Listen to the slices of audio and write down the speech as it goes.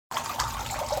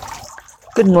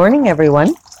Good morning,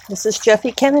 everyone. This is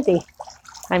Jeffe Kennedy.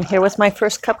 I'm here with my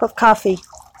first cup of coffee.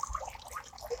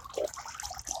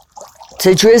 It's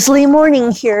a drizzly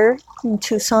morning here in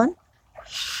Tucson.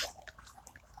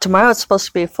 Tomorrow it's supposed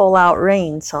to be full out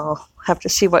rain, so I'll have to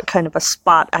see what kind of a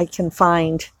spot I can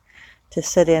find to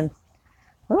sit in.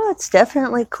 Oh, it's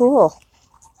definitely cool.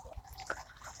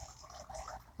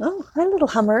 Oh, hi, little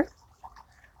hummer.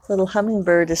 Little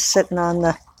hummingbird is sitting on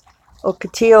the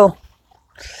Ocotillo.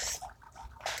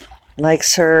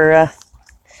 Likes her,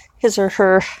 his or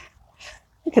her,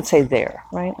 you could say there,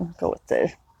 right? I'll go with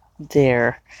the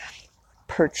there.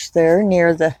 Perched there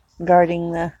near the,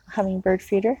 guarding the hummingbird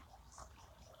feeder.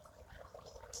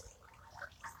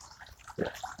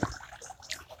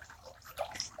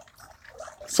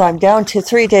 So I'm down to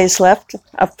 3 days left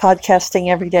of podcasting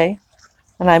every day.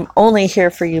 And I'm only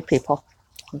here for you people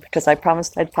because I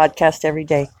promised I'd podcast every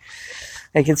day.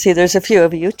 I can see there's a few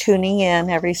of you tuning in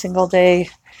every single day,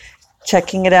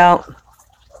 checking it out,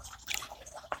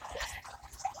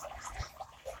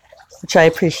 which I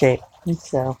appreciate.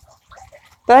 So,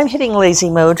 but I'm hitting lazy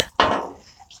mode.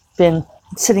 Been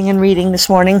sitting and reading this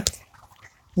morning.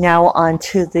 Now on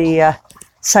to the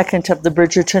second of the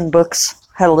Bridgerton books.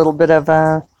 Had a little bit of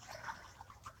a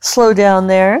slowdown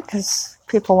there because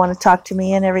people want to talk to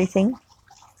me and everything.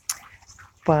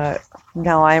 But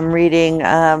now I'm reading,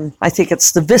 I think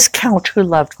it's The Viscount Who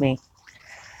Loved Me.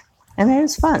 And it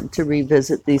is fun to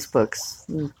revisit these books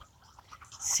and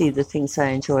see the things I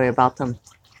enjoy about them.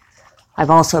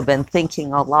 I've also been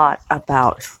thinking a lot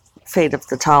about Fate of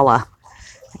the Tala,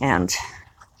 and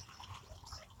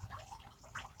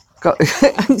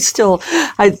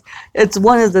it's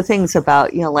one of the things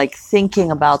about, like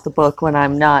thinking about the book when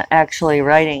I'm not actually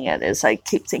writing it is I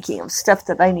keep thinking of stuff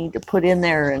that I need to put in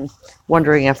there and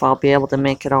wondering if I'll be able to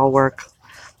make it all work.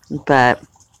 But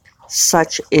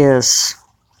such is,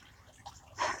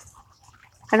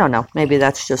 I don't know, maybe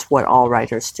that's just what all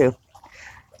writers do.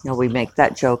 We make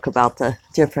that joke about the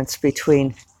difference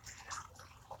between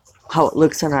how it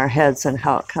looks in our heads and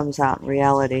how it comes out in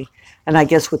reality. And I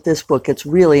guess with this book, it's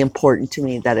really important to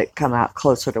me that it come out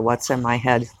closer to what's in my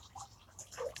head.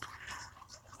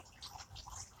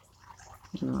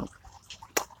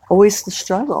 Always the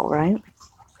struggle, right?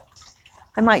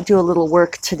 I might do a little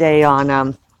work today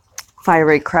on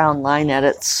Fiery Crown line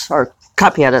edits, or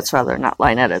copy edits rather, not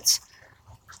line edits.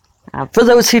 For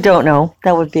those who don't know,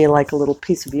 that would be like a little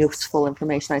piece of useful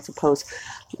information, I suppose.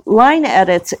 Line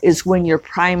edits is when your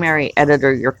primary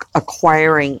editor, your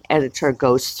acquiring editor,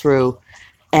 goes through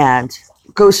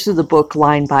the book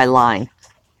line by line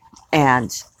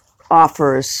and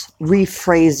offers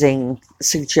rephrasing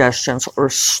suggestions or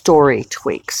story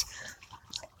tweaks.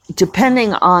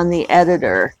 Depending on the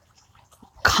editor,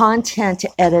 content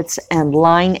edits and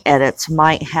line edits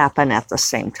might happen at the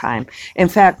same time. In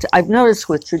fact, I've noticed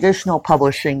with traditional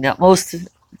publishing that most,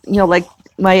 like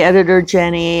my editor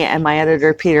Jenny and my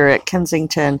editor Peter at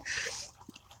Kensington,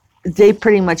 they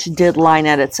pretty much did line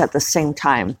edits at the same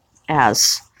time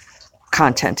as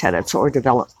content edits, or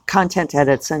content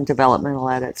edits and developmental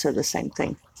edits are the same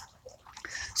thing.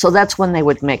 So that's when they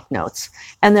would make notes.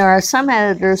 And there are some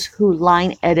editors who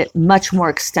line edit much more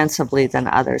extensively than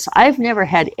others. I've never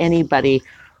had anybody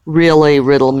really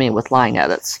riddle me with line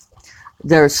edits.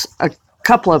 There's a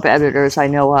couple of editors I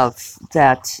know of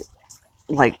that,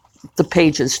 like, the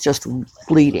page is just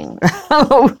bleeding.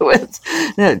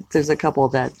 There's a couple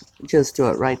that just do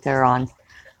it right there on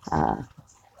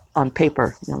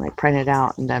paper. They print it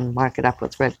out and then mark it up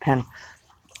with red pen.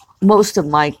 Most of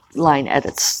my line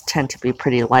edits tend to be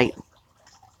pretty light.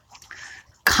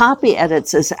 Copy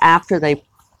edits is after they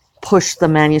push the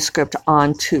manuscript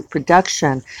onto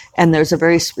production, and there's a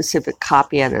very specific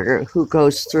copy editor who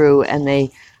goes through and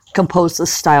they compose the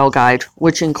style guide,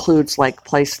 which includes like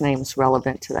place names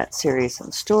relevant to that series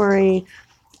and story,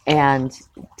 and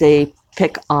they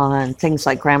pick on things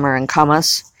like grammar and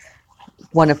commas.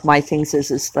 One of my things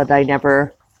is that I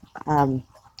never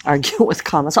argue with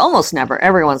commas. Almost never.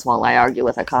 Every once in a while I argue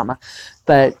with a comma.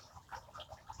 But,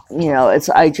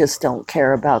 I just don't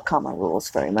care about comma rules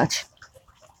very much.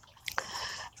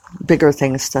 Bigger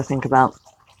things to think about.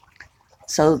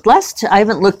 So I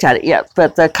haven't looked at it yet,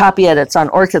 but the copy edits on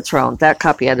Orchid Throne, that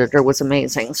copy editor was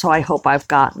amazing. So I hope I've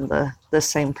gotten the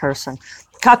same person.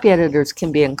 Copy editors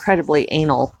can be incredibly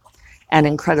anal and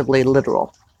incredibly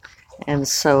literal. And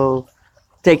so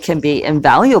they can be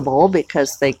invaluable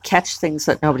because they catch things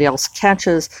that nobody else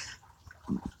catches,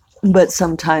 but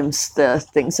sometimes the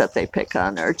things that they pick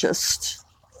on are just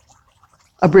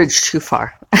a bridge too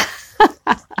far.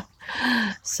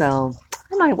 So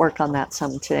I might work on that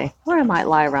some today, or I might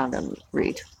lie around and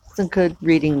read. It's a good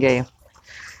reading day.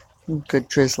 Good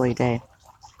drizzly day.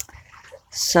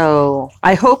 So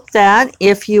I hope that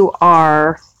if you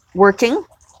are working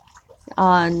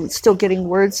on still getting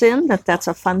words in, that's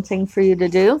a fun thing for you to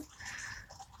do.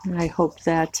 And I hope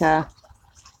that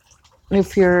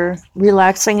if you're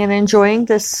relaxing and enjoying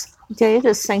this day,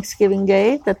 this Thanksgiving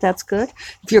Day, that's good.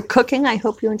 If you're cooking, I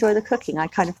hope you enjoy the cooking. I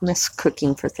kind of miss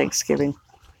cooking for Thanksgiving.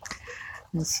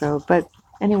 And so, but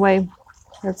anyway,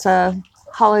 it's a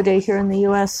holiday here in the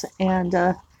U.S. and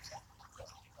a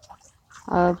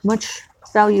much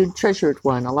valued, treasured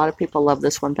one. A lot of people love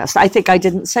this one best. I think I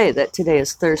didn't say that today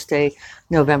is Thursday,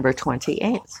 November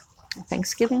 28th,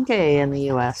 Thanksgiving Day in the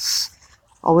U.S.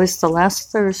 Always the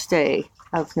last Thursday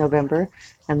of November,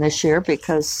 and this year,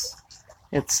 because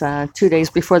it's 2 days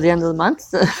before the end of the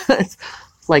month, it's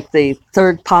like the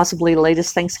third, possibly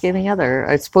latest Thanksgiving ever.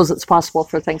 I suppose it's possible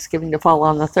for Thanksgiving to fall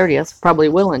on the 30th. Probably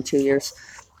will in 2 years.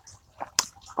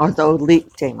 Although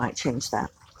leap day might change that.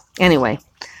 Anyway,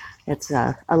 it's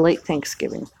a late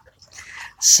Thanksgiving.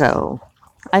 So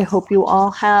I hope you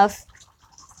all have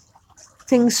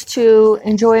things to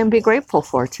enjoy and be grateful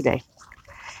for today.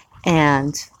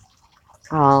 And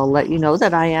I'll let you know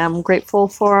that I am grateful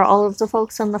for all of the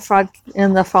folks in the Frolic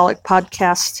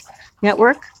Podcast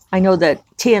Network. I know that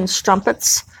Tea and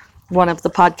Strumpets, one of the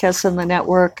podcasts in the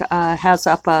network, has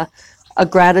up a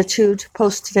gratitude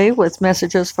post today with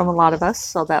messages from a lot of us,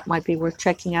 so that might be worth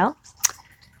checking out.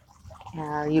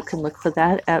 You can look for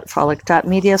that at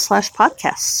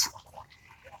frolic.media/podcasts.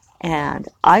 And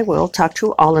I will talk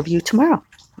to all of you tomorrow.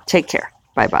 Take care.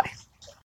 Bye-bye.